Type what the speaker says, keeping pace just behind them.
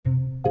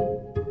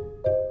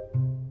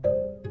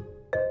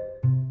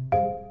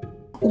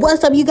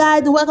What's up, you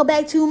guys, and welcome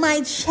back to my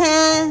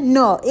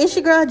channel. It's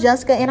your girl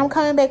Jessica, and I'm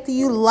coming back to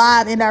you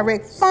live and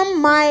direct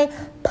from my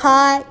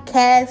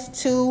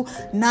podcast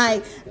tonight.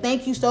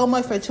 Thank you so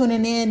much for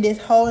tuning in this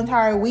whole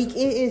entire week. It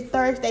is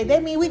Thursday.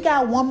 That means we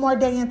got one more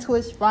day until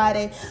it's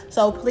Friday.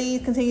 So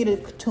please continue to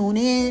tune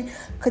in.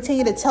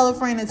 Continue to tell a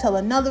friend and tell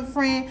another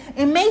friend.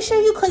 And make sure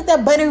you click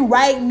that button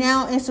right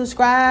now and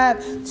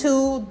subscribe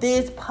to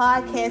this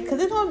podcast,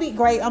 because it's going to be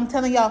great. I'm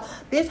telling y'all,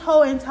 this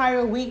whole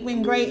entire week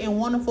been great and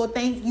wonderful.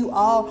 Thank you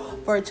all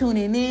for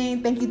tuning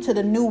in. Thank you to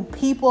the new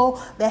people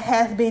that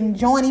has been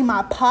joining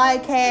my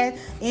podcast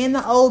and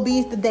the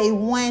OBs the day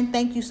one.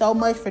 Thank you so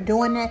much for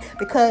doing that,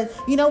 because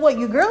you know what?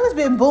 Your girl has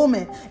been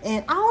booming.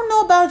 And I don't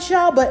know about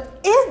y'all,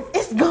 but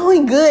it's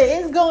going good.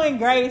 It's going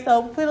great.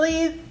 So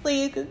please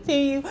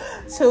continue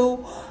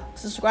to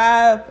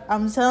subscribe.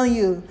 I'm telling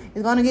you,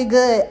 it's gonna get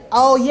good.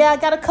 Oh yeah, I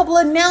got a couple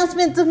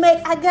announcements to make.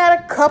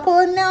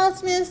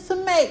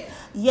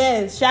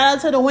 Yes, shout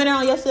out to the winner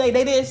on yesterday.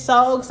 They did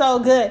so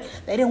good.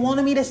 They didn't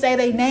want me to say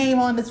their name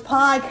on this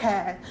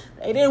podcast.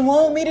 They didn't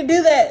want me to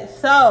do that.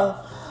 So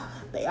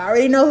they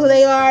already know who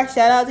they are.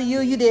 Shout out to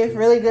you. You did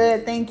really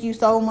good. Thank you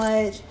so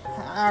much.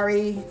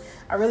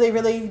 I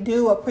really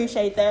do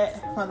appreciate that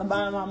from the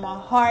bottom of my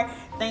heart.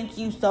 Thank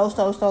you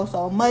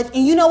so much.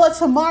 And you know what?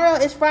 Tomorrow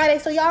is Friday,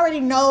 so you already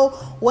know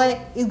what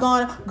is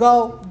going to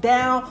go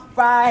down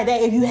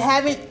Friday. If you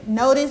haven't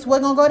noticed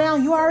what's going to go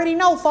down, you already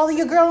know. Follow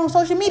your girl on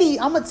social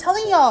media. I'm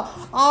telling y'all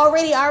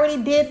already. I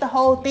already did the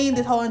whole thing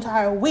this whole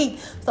entire week.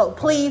 So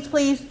please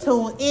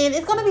tune in.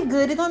 It's going to be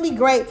good. It's going to be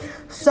great.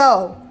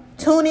 So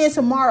tune in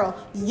tomorrow.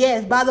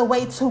 Yes, by the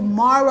way,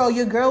 tomorrow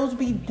your girls will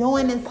be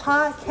doing this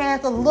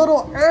podcast a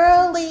little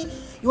early.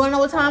 You want to know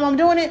what time I'm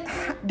doing it?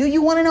 Do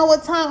you want to know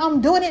what time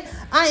I'm doing it?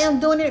 I am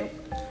doing it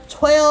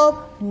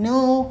 12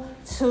 noon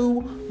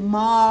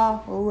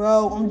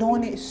tomorrow. I'm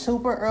doing it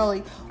super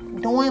early,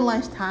 during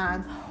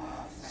lunchtime.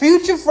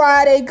 Future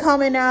Friday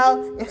coming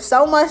out. There's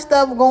so much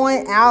stuff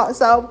going out,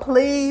 so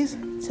please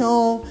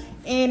tune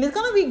in. It's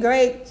gonna be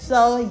great.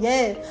 So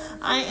yes,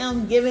 I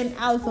am giving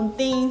out some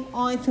things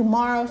on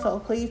tomorrow, so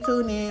please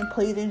tune in.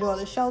 Please enjoy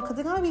the show, because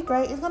it's gonna be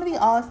great. It's gonna be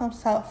awesome.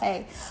 So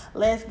hey,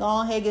 let's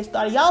go ahead and get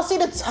started. Y'all see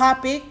the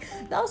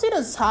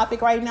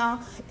topic right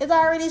now? It's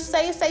already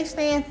stay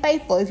staying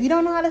faithful. If you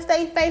don't know how to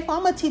stay faithful,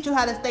 I'm gonna teach you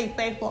how to stay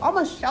faithful. I'm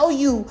gonna show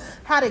you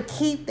how to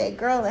keep that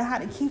girl and how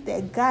to keep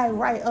that guy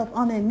right up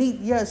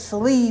underneath your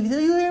sleeve. Do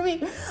you hear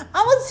me?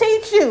 I'm gonna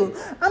teach you.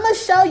 I'm gonna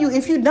show you.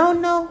 If you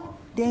don't know,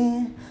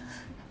 then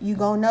you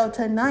gonna know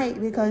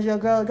tonight, because your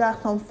girl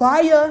got some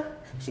fire.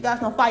 She got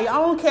some fire. I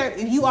don't care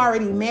if you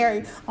already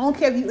married. I don't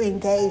care if you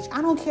engaged.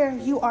 I don't care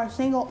if you are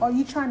single or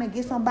you trying to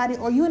get somebody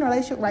or you in a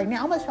relationship right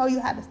now. I'm gonna show you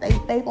how to stay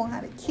faithful and how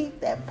to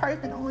keep that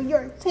person on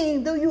your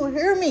team. Do you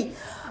hear me?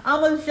 I'm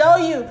gonna show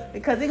you,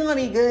 because it's gonna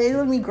be good. It's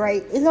gonna be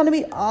great. It's gonna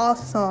be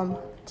awesome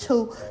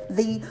to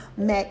the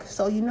max.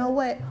 So you know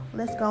what?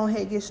 Let's go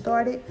ahead and get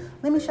started.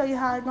 Let me show you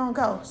how it's gonna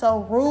go.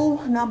 So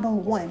rule number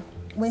 1,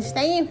 when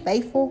staying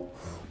faithful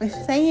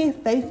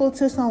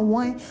to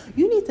someone,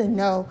 you need to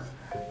know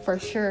for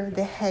sure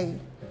that, hey,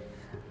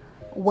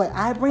 what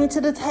I bring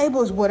to the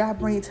table is what I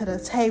bring to the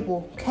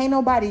table. Can't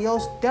nobody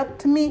else step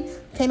to me.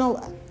 Can't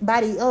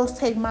nobody else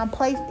take my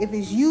place. If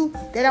it's you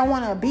that I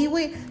want to be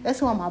with, that's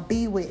who I'm going to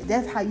be with.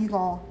 That's how you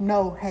going to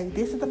know, hey,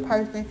 this is the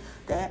person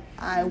that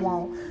I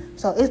want.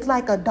 So it's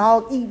like a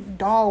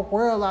dog-eat-dog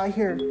world out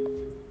here.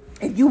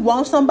 If you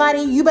want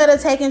somebody, you better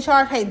take in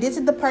charge. Hey, this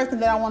is the person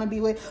that I want to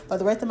be with for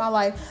the rest of my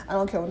life. I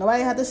don't care what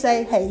nobody has to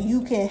say. Hey,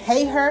 you can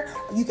hate her.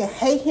 You can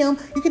hate him.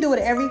 You can do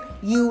whatever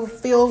you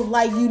feel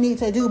like you need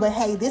to do. But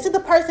hey, this is the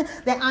person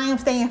that I am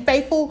staying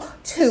faithful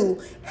to.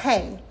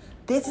 Hey,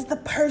 this is the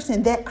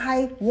person that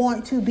I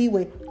want to be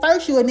with.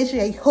 First, you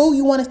initiate who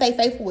you want to stay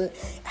faithful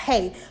with.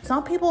 Hey,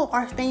 some people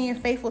are staying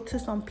faithful to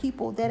some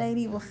people that ain't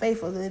even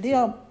faithful to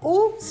them.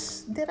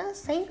 Oops, did I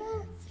say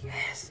that?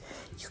 Yes.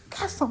 You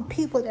got some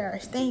people that are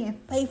staying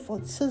faithful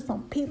to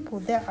some people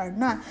that are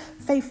not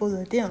faithful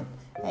to them.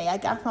 Hey, I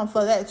got something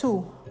for that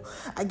too.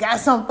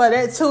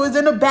 It's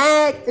in the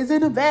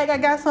bag. I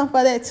got something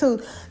for that too.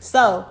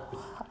 So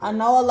I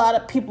know a lot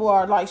of people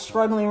are like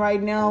struggling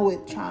right now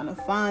with trying to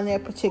find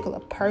that particular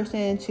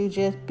person to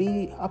just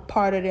be a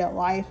part of their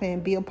life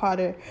and be a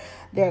part of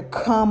their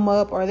come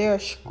up or their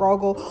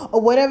struggle or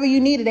whatever you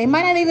need. They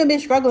might not even be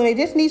struggling. They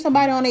just need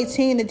somebody on their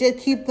team to just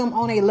keep them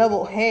on a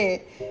level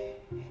head.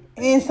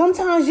 And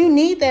sometimes you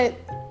need that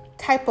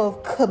type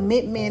of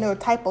commitment or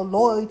type of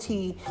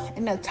loyalty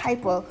and that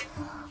type of,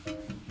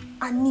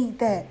 I need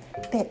that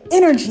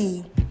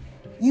energy.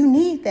 You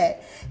need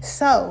that.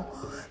 So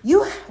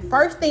you,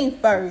 first thing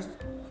first,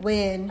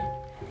 when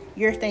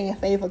you're staying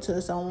faithful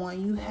to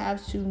someone, you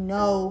have to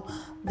know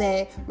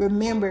that,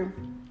 remember,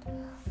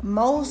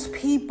 most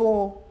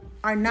people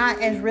are not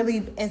as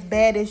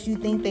bad as you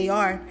think they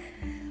are.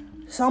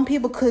 some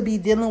people could be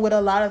dealing with a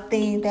lot of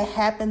things that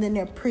happened in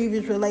their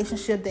previous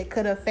relationship that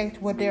could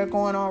affect what they're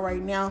going on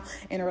right now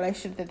in the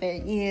relationship that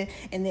they're in.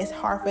 And it's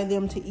hard for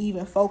them to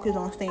even focus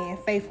on staying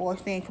faithful or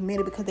staying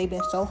committed because they've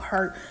been so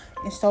hurt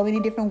in so many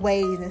different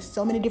ways and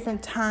so many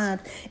different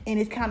times. And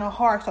it's kind of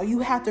hard. So you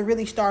have to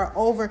really start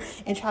over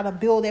and try to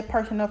build that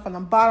person up from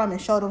the bottom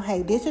and show them,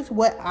 hey, this is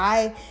what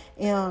I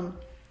am.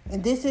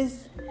 And this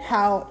is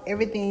how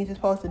everything is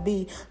supposed to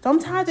be.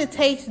 Sometimes it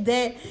takes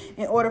that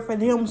in order for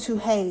them to,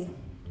 hey,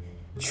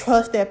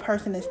 trust that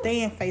person and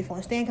staying faithful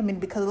and staying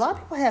committed, because a lot of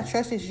people have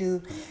trust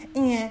issues.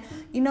 And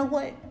you know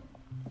what?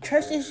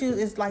 Trust issues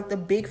is like the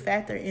big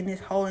factor in this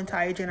whole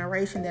entire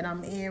generation that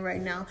I'm in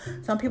right now.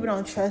 Some people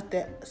don't trust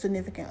their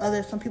significant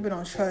others. Some people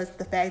don't trust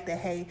the fact that,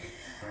 hey,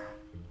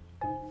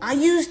 I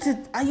used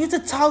to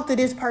talk to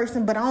this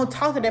person, but I don't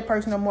talk to that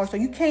person no more. So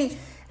you can't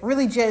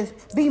really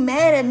just be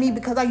mad at me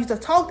because I used to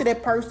talk to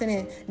that person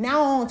and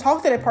now I don't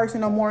talk to that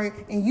person no more,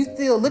 and you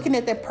still looking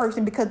at that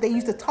person because they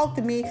used to talk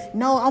to me.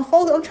 No, I'm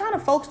trying to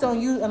focus on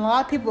you, and a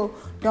lot of people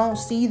don't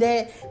see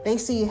that. They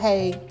see,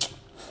 hey,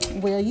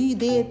 well, you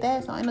did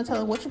that, so I ain't no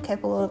telling what you're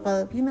capable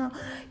of.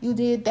 You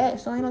did that,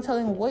 so I ain't no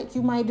telling what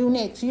you might do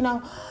next.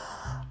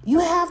 You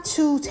have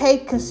to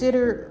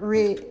consider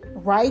it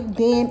right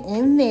then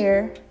and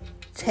there.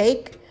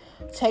 Take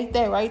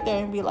that right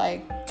there and be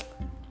like,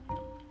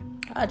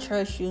 I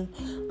trust you.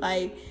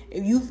 Like,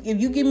 if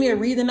you give me a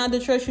reason not to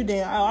trust you,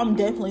 then I'm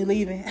definitely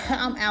leaving.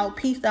 I'm out.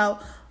 Peace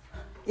out.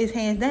 It's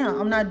hands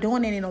down. I'm not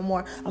doing it no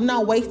more. I'm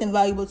not wasting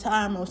valuable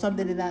time on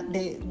something that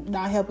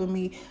not helping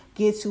me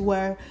get to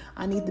where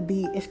I need to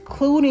be,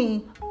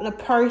 including the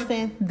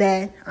person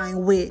that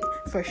I'm with,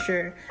 for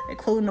sure.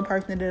 Including the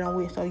person that I'm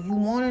with. So you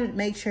want to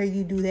make sure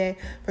you do that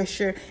for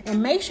sure.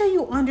 And make sure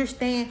you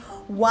understand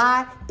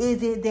why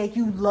is it that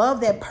you love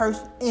that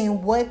person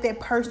and what that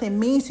person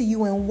means to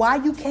you and why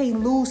you can't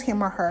lose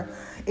him or her.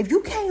 If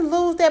you can't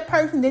lose that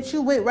person that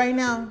you with right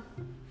now,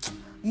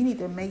 you need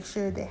to make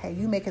sure that, hey,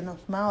 you making them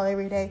smile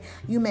every day.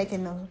 You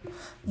making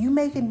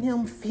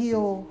them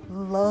feel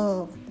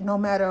loved, no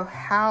matter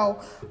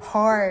how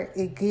hard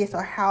it gets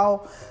or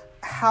how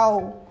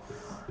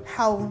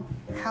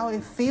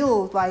it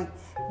feels. Like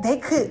they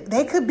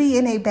could be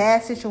in a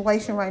bad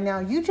situation right now.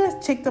 You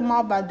just ticked them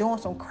off by doing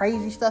some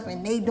crazy stuff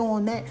and they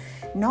doing that.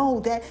 No,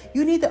 that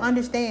you need to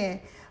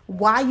understand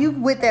why you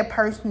with that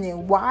person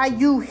and why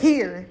you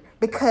here.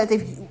 Because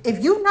if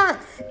you're not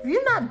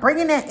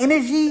bringing that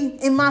energy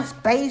in my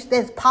space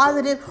that's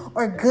positive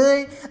or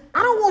good,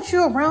 I don't want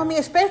you around me,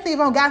 especially if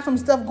I got some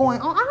stuff going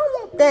on. I don't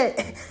want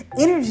that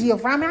energy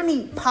around me. I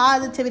need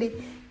positivity,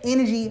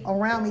 energy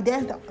around me.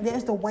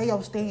 That's the way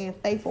of staying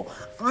faithful.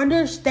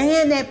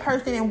 Understand that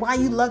person and why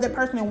you love that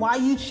person and why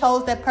you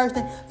chose that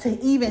person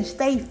to even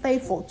stay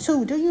faithful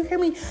too. Do you hear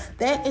me?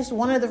 That is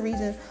one of the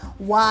reasons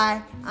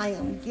why I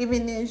am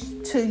giving this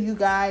to you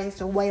guys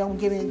the way I'm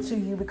giving it to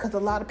you, because a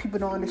lot of people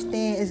don't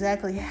understand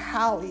exactly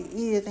how it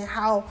is and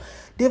how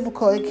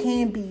difficult it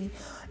can be.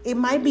 It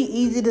might be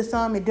easy to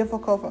some and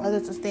difficult for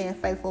others to stay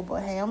faithful,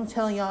 but hey, I'm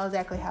telling y'all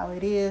exactly how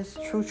it is.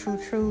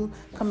 True.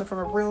 Coming from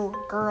a real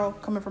girl,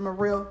 coming from a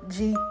real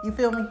G. You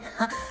feel me?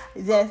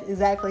 That's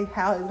exactly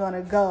how it's going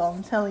to go.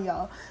 I'm telling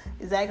y'all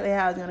exactly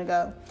how it's going to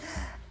go.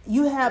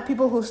 You have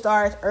people who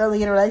start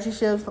early in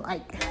relationships,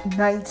 like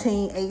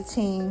 19,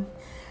 18,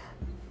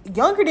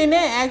 younger than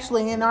that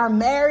actually, and are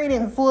married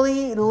and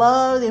fully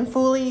loved and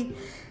fully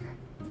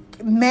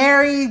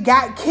married,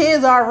 got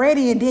kids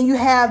already. And then you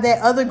have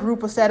that other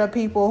group of set of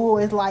people who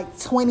is like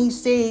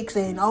 26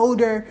 and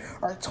older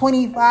or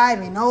 25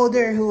 and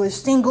older, who is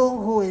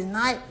single, who is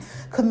not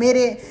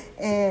committed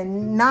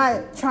and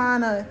not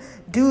trying to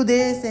do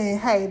this. And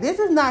hey, this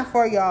is not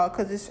for y'all,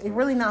 because it's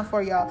really not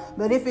for y'all.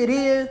 But if it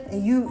is,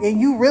 and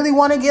you really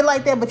want to get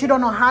like that, but you don't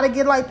know how to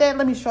get like that,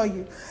 let me show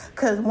you.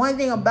 Because one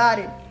thing about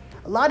it,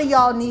 a lot of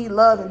y'all need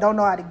love and don't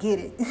know how to get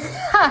it.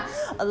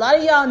 A lot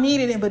of y'all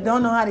need it but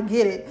don't know how to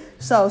get it.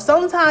 So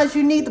sometimes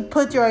you need to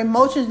put your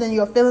emotions and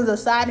your feelings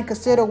aside and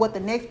consider what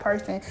the next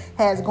person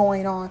has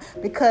going on.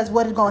 Because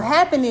what is going to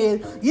happen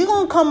is you're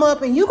going to come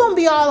up and you're going to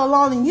be all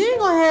alone and you ain't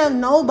going to have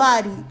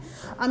nobody.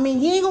 I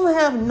mean, you ain't going to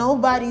have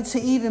nobody to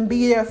even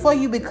be there for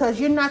you because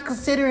you're not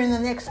considering the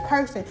next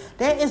person.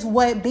 That is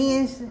what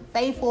being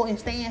faithful and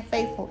staying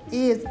faithful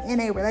is in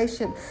a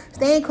relationship.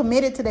 Staying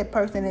committed to that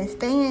person and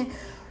staying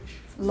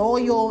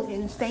loyal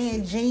and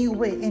staying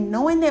genuine and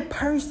knowing that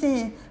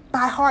person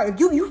by heart.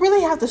 You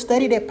really have to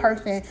study that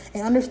person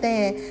and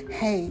understand,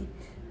 hey,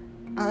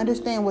 I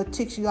understand what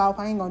ticks you off.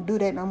 I ain't going to do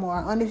that no more.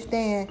 I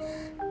understand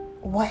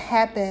what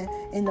happened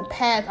in the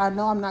past. I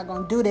know I'm not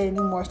going to do that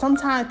anymore.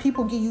 Sometimes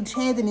people give you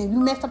chances, and if you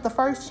messed up the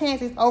first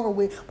chance, it's over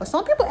with. But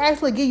some people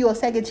actually give you a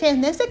second chance.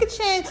 And that second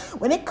chance,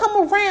 when it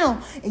come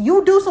around and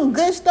you do some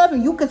good stuff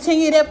and you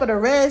continue that for the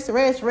rest,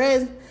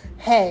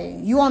 hey,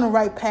 you on the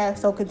right path.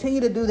 So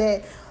continue to do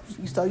that.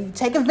 So you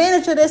take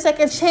advantage of that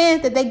second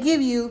chance that they give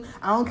you.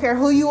 I don't care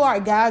who you are,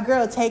 guy or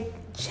girl, take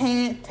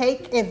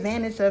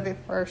advantage of it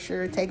for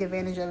sure. Take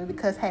advantage of it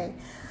because, hey,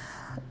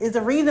 It's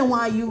the reason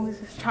why you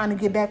trying to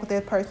get back with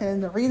that person,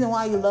 and the reason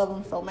why you love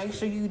them. So make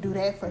sure you do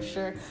that for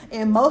sure.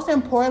 And most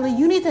importantly,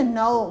 you need to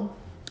know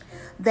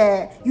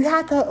that you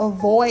have to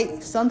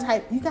avoid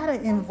you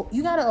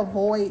gotta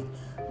avoid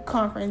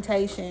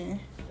confrontation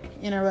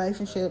in a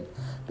relationship,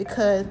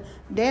 because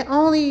that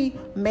only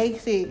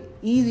makes it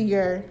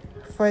easier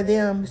for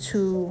them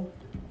to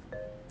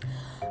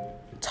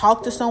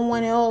talk to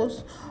someone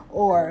else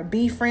or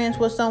be friends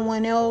with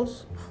someone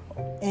else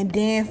and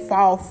then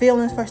fall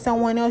feelings for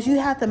someone else. You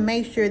have to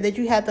make sure that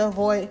you have to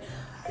avoid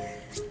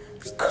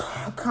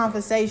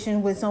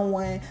conversation with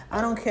someone.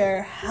 I don't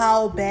care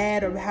how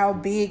bad or how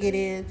big it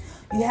is.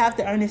 You have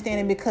to understand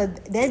it, because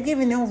they're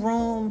giving them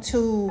room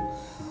to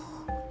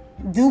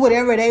do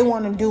whatever they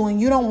want to do,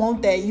 and you don't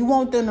want that. You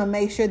want them to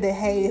make sure that,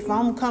 hey, if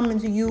I'm coming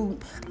to you,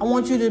 I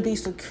want you to be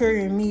secure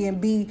in me and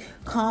be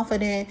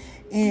confident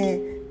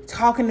in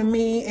talking to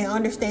me and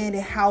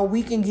understanding how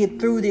we can get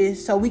through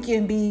this, so we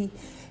can be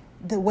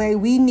the way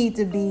we need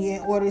to be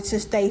in order to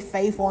stay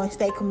faithful and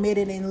stay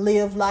committed and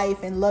live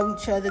life and love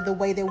each other the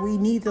way that we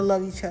need to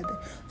love each other.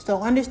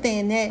 So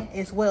understand that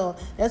as well.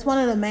 That's one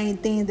of the main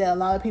things that a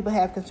lot of people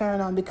have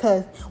concern on,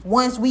 because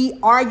once we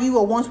argue,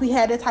 or once we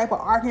have that type of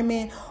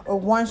argument, or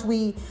once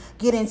we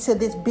get into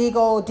this big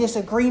old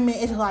disagreement,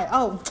 it's like,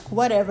 oh,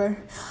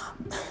 whatever.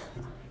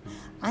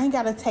 I ain't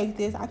got to take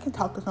this. I can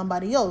talk to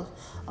somebody else.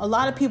 A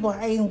lot of people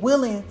ain't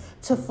willing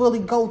to fully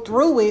go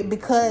through it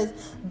because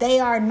they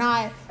are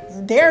not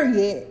there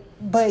yet.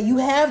 But you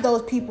have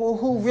those people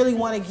who really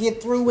want to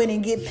get through it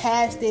and get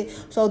past it.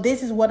 So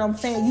this is what I'm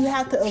saying. You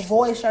have to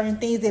avoid certain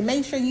things, and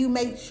make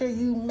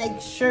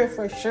sure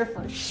for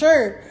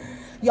sure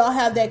y'all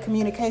have that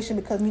communication,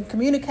 because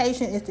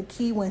communication is the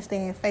key when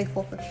staying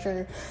faithful for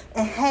sure.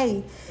 And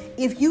hey,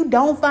 if you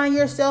don't find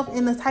yourself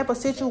in this type of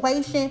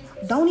situation,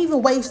 don't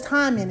even waste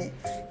time in it.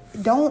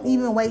 Don't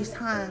even waste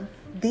time.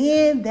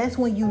 Then that's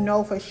when you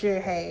know for sure,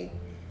 hey,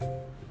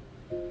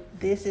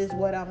 this is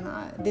what I'm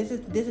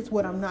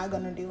not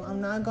gonna do. I'm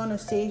not gonna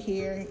sit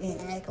here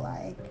and act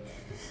like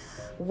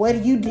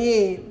what you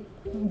did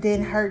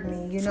didn't hurt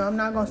me. You know, I'm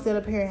not gonna sit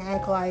up here and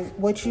act like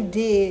what you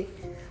did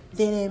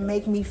didn't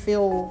make me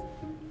feel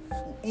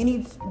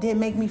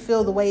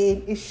the way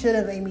it should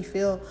have made me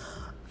feel.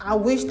 I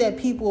wish that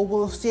people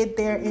will sit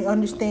there and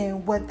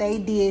understand what they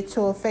did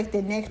to affect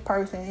the next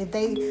person. If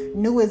they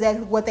knew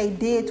exactly what they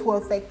did to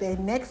affect the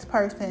next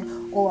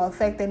person or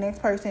affect the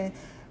next person,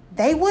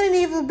 they wouldn't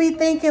even be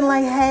thinking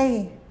like,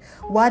 hey,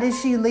 why did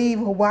she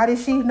leave? Or why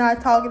is she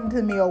not talking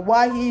to me? Or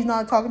why he's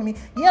not talking to me?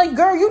 Yeah,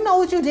 girl, you know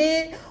what you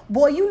did.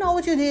 Boy, you know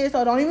what you did.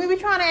 So don't even be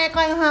trying to act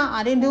like,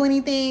 I didn't do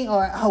anything.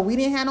 Or, we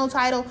didn't have no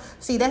title.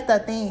 See, that's the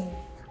thing.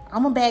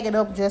 I'm going to back it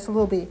up just a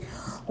little bit.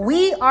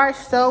 We are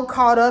so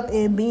caught up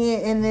in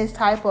being in this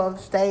type of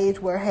stage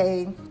where,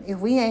 hey,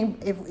 if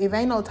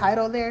ain't no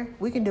title there,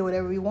 we can do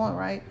whatever we want,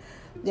 right?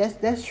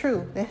 That's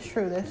true. That's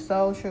true. That's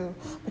so true.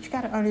 But you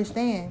got to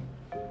understand,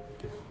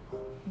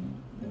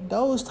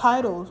 those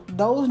titles,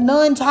 those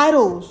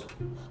non-titles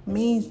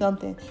mean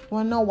something. You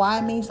want to know why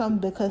it means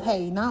something? Because,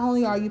 hey, not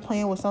only are you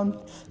playing with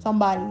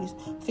somebody's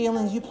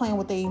feelings, you playing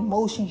with their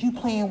emotions, you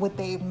playing with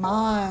their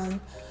mind.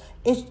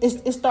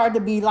 It started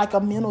to be like a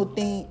mental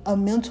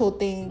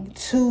thing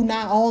to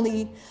not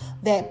only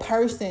that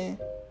person,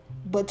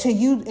 but to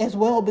you as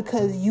well,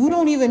 because you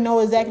don't even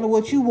know exactly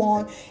what you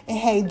want, and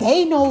hey,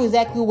 they know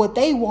exactly what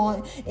they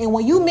want. And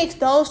when you mix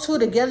those two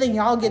together and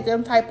y'all get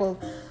them type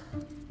of,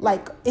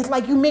 like, it's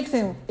like you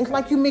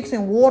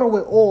mixing water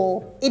with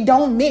oil. It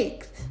don't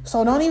mix.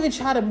 So don't even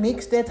try to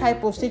mix that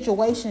type of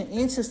situation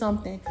into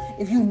something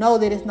if you know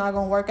that it's not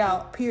going to work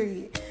out,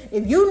 period.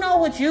 If you know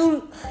what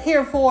you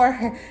here for,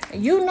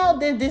 and you know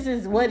that this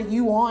is what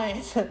you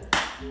want,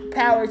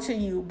 power to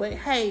you. But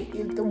hey,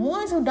 if the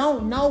ones who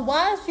don't know,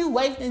 why is you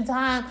wasting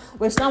time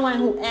with someone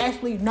who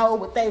actually know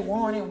what they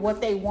want and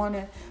what they want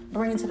to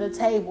bring to the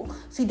table?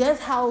 See, that's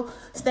how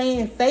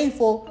staying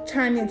faithful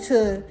turned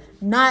into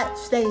not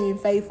staying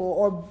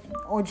faithful,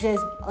 or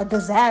just a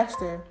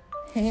disaster,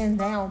 hands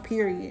down,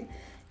 period.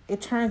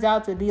 It turns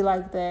out to be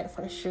like that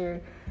for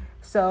sure.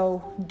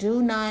 So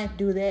do not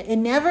do that.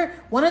 And never,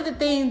 one of the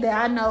things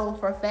that I know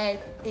for a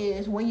fact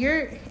is when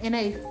you're in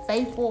a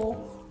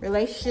faithful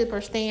relationship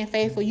or staying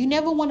faithful, you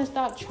never want to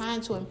stop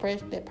trying to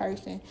impress that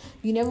person.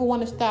 You never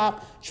want to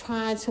stop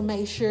trying to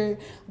make sure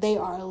they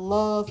are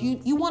loved.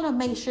 You want to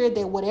make sure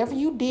that whatever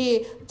you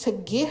did to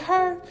get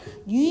her,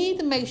 you need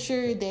to make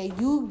sure that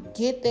you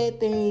get that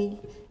thing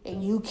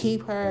and you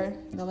keep her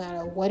no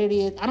matter what it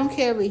is. I don't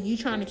care if you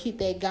trying to keep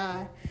that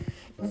guy,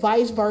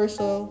 vice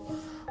versa.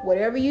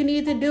 Whatever you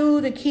need to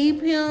do to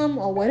keep him,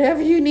 or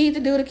whatever you need to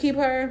do to keep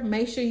her,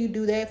 make sure you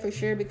do that for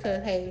sure.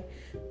 Because hey,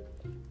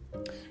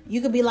 you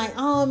could be like,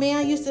 oh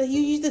man, you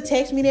used to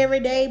text me every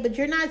day, but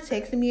you're not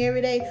texting me every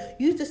day.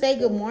 You used to say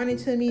good morning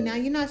to me. Now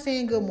you're not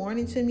saying good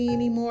morning to me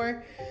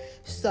anymore.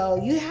 So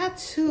you have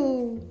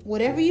to,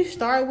 whatever you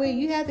start with,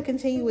 you have to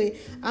continue with.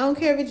 I don't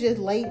care if it's just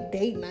late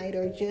date night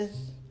or just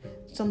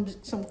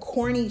some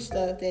corny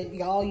stuff that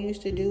y'all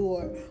used to do,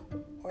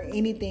 or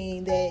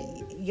anything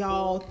that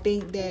y'all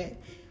think that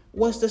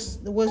was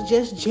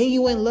just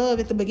genuine love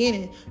at the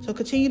beginning. So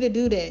continue to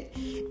do that,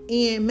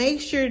 and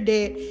make sure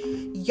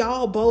that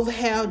y'all both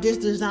have this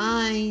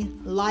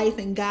design, life,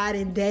 and God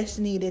and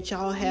destiny that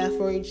y'all have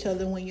for each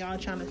other when y'all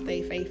trying to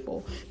stay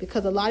faithful.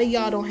 Because a lot of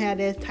y'all don't have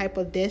that type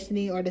of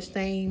destiny or the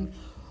same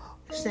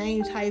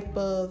type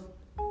of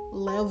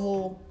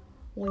level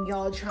when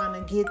y'all trying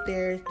to get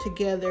there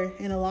together.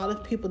 And a lot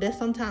of people, that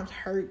sometimes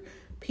hurt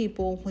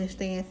people when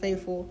staying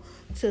faithful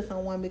to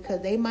someone,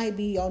 because they might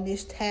be on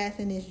this task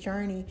and this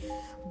journey,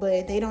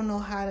 but they don't know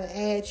how to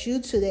add you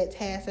to that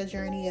task or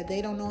journey, or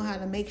they don't know how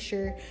to make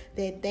sure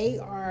that they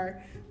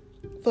are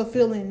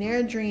fulfilling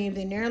their dreams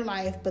in their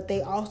life, but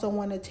they also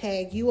want to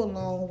tag you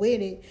along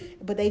with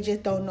it, but they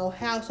just don't know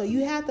how. So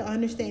you have to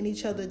understand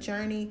each other's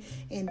journey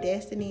and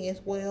destiny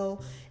as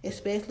well,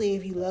 especially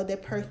if you love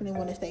that person and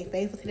want to stay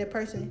faithful to that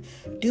person.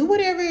 Do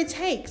whatever it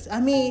takes.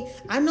 I mean,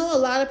 I know a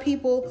lot of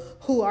people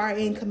who are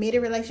in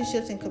committed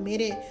relationships and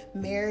committed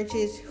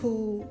marriages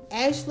who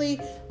actually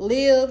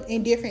live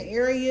in different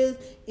areas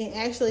and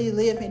actually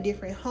live in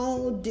different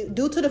homes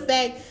due to the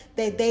fact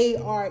that they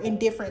are in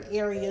different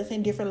areas,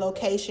 in different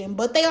locations,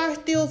 but they are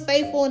still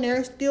faithful and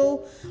they're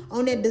still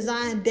on that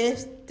design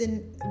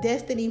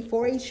destiny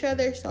for each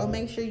other. So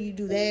make sure you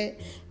do that.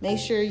 Make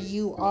sure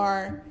you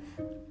are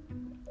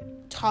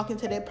talking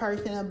to that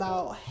person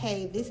about,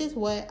 hey, this is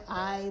what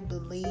I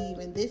believe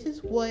and this is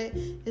what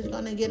is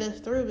going to get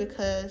us through,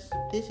 because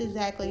this is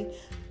exactly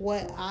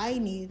what I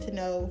need to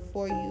know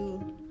for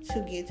you to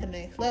get to the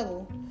next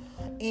level.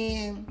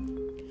 And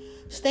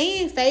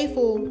staying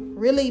faithful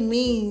really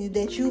means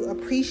that you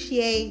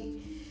appreciate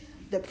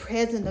the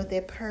presence of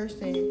that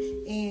person,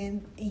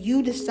 and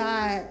you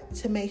decide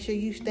to make sure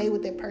you stay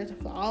with that person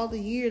for all the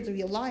years of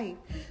your life.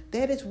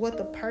 That is what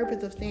the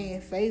purpose of staying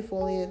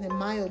faithful is, in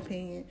my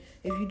opinion.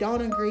 If you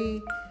don't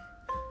agree,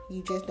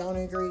 you just don't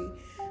agree.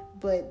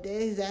 But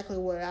that's exactly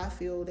what I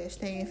feel, that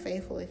staying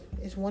faithful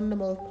is one of the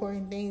most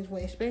important things,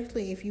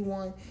 especially if you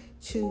want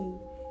to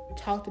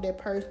talk to that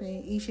person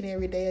each and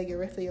every day of the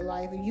rest of your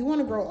life. If you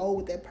want to grow old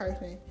with that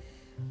person,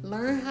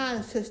 learn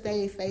how to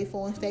stay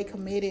faithful and stay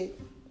committed.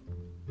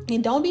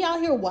 And don't be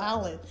out here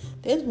wilding.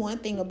 There's one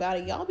thing about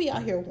it. Y'all be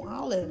out here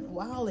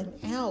wilding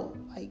out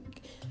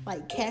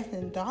like cats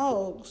and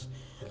dogs.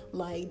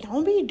 Like,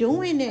 don't be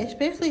doing that,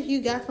 especially if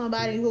you got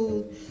somebody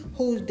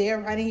who's there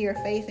right in your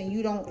face and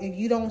you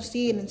don't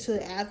see it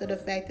until after the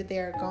fact that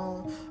they're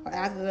gone, or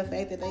after the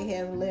fact that they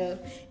have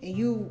left, and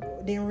you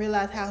didn't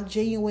realize how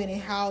genuine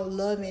and how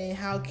loving and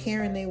how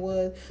caring they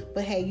was.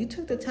 But hey, you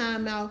took the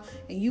time out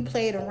and you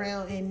played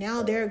around, and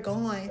now they're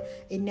gone,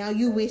 and now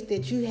you wish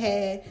that you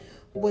had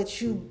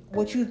what you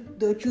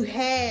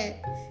had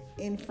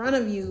in front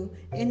of you,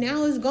 and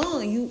now it's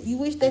gone. You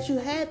wish that you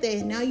had that,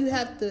 and now you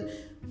have to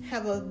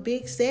have a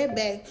big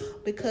setback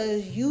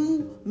because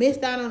you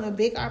missed out on a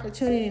big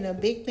opportunity and a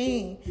big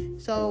thing.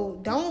 So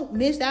don't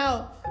miss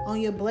out on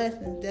your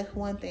blessings. That's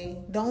one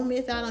thing. Don't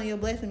miss out on your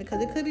blessing,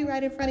 because it could be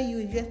right in front of you.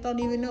 You just don't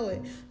even know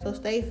it. So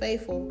stay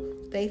faithful.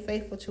 Stay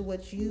faithful to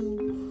what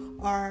you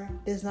are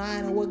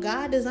designed, or what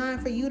God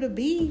designed for you to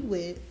be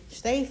with.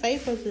 Stay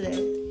faithful to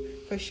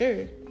that, for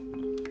sure.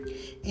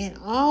 And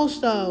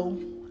also,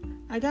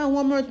 I got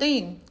one more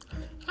thing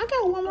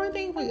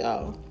for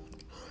y'all.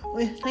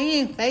 When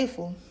staying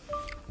faithful,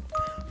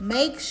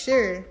 make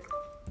sure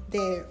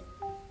that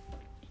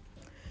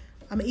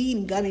I'm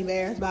eating gummy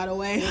bears, by the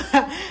way.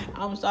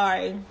 I'm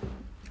sorry.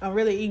 I'm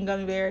really eating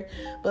gummy bears.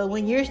 But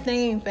when you're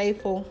staying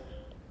faithful,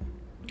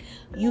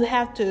 you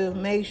have to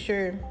make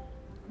sure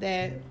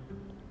that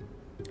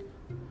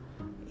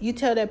you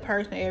tell that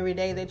person every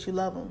day that you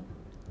love them.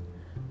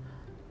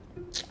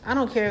 I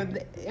don't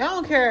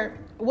care.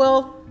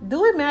 Well,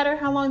 do it matter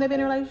how long they've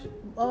been in a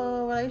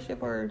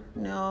relationship or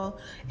no?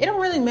 It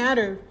don't really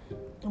matter.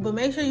 But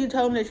make sure you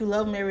tell them that you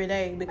love them every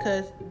day,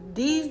 because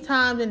these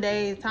times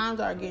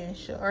are getting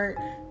short.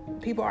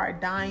 People are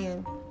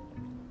dying.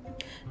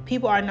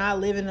 People are not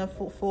living a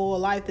full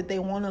life that they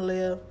want to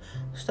live.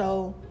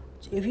 So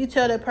if you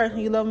tell that person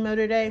you love them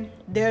every day,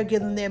 they'll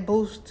give them that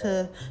boost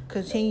to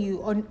continue.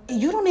 Or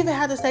you don't even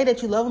have to say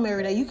that you love them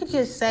every day. You could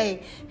just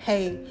say,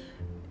 hey,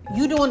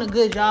 you doing a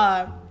good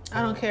job.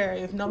 I don't care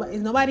if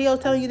nobody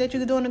else telling you that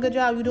you're doing a good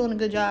job. You're doing a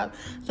good job.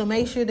 So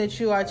make sure that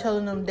you are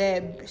telling them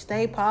that.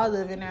 Stay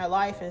positive in their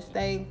life and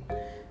stay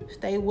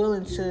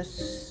willing to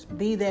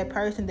be that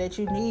person that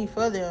you need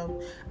for them.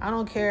 I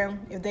don't care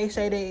if they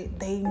say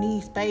they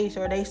need space,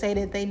 or they say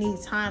that they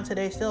need time to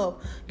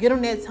themselves. Give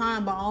them that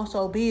time, but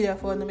also be there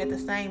for them at the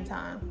same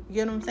time.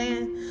 You know what I'm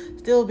saying?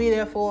 Still be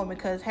there for them,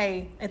 because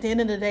hey, at the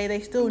end of the day, they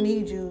still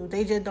need you.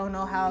 They just don't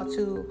know how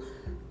to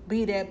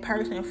be that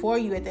person for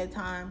you at that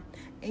time.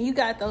 And you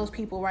got those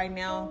people right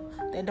now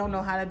that don't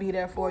know how to be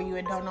there for you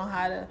and don't know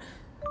how to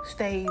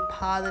stay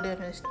positive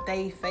and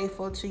stay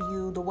faithful to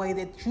you the way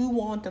that you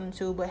want them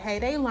to. But hey,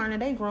 they learning,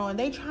 they growing,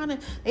 they trying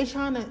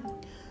to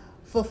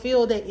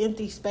fulfill that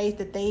empty space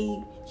that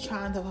they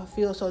trying to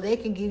fulfill, so they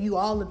can give you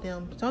all of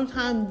them.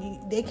 Sometimes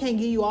they can't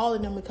give you all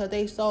of them because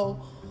they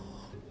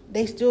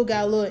still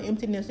got a little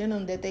emptiness in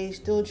them that they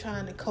still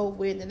trying to cope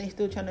with and they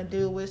still trying to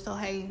deal with. So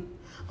hey,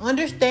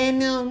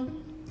 understand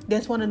them.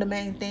 That's one of the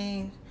main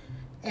things.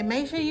 And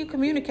make sure you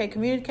communicate.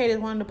 Communicate is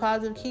one of the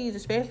positive keys,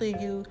 especially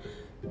if you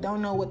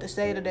don't know what to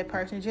say to that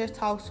person. Just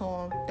talk to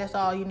them. That's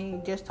all you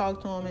need. Just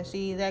talk to them and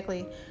see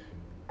exactly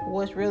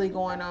what's really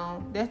going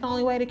on. That's the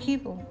only way to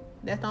keep them.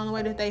 That's the only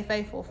way to stay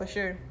faithful, for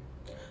sure.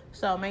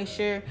 So make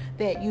sure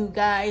that you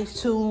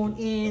guys tune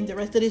in the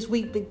rest of this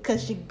week,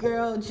 because your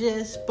girl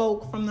just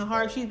spoke from the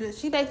heart. She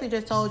basically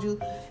just told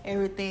you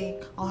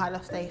everything on how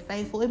to stay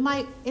faithful. It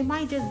might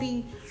just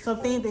be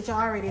some things that you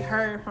already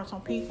heard from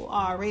some people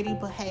already,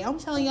 but hey, I'm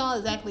telling y'all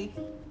exactly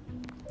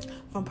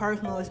from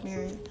personal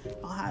experience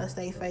on how to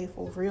stay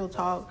faithful, real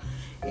talk.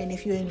 And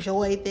if you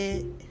enjoyed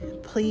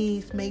that,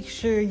 please make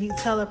sure you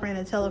tell a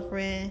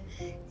friend,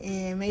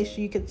 and make sure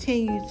you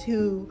continue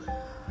to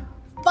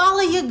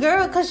follow your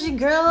girl, because your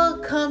girl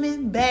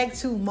coming back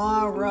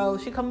tomorrow.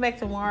 She coming back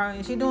tomorrow,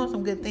 and she doing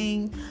some good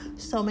things.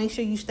 So make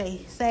sure you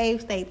stay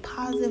safe, stay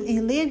positive,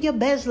 and live your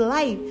best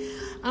life.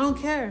 I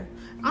don't care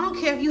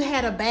if you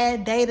had a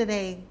bad day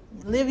today.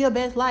 Live your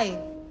best life.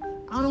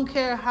 I don't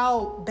care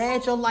how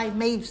bad your life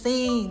may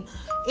seem.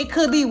 It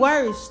could be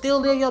worse. Still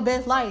live your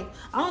best life.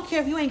 I don't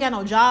care if you ain't got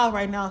no job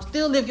right now.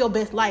 Still live your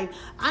best life.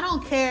 I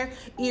don't care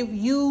if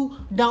you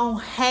don't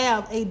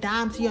have a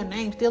dime to your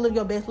name. Still live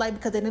your best life,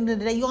 because at the end of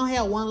the day, you only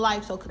have one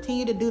life. So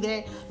continue to do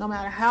that no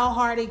matter how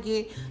hard it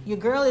get. Your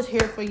girl is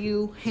here for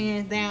you,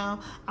 hands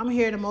down. I'm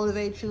here to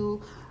motivate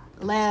you,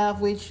 laugh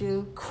with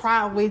you,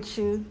 cry with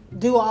you,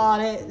 do all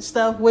that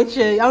stuff with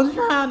you. I'm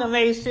trying to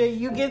make sure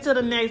you get to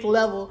the next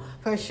level,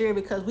 for sure,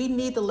 because we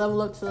need to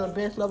level up to the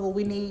best level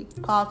we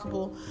need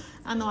possible.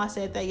 I know I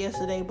said that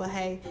yesterday, but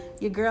hey,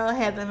 your girl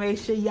had to make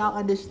sure y'all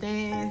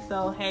understand.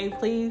 So hey,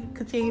 please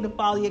continue to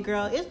follow your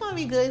girl. It's gonna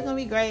be good. It's gonna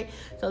be great.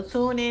 So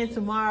tune in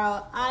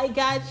tomorrow. I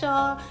got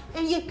y'all,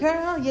 and your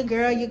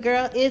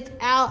girl is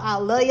out. I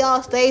love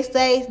y'all. Stay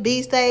safe.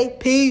 Be safe.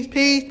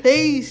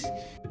 Peace.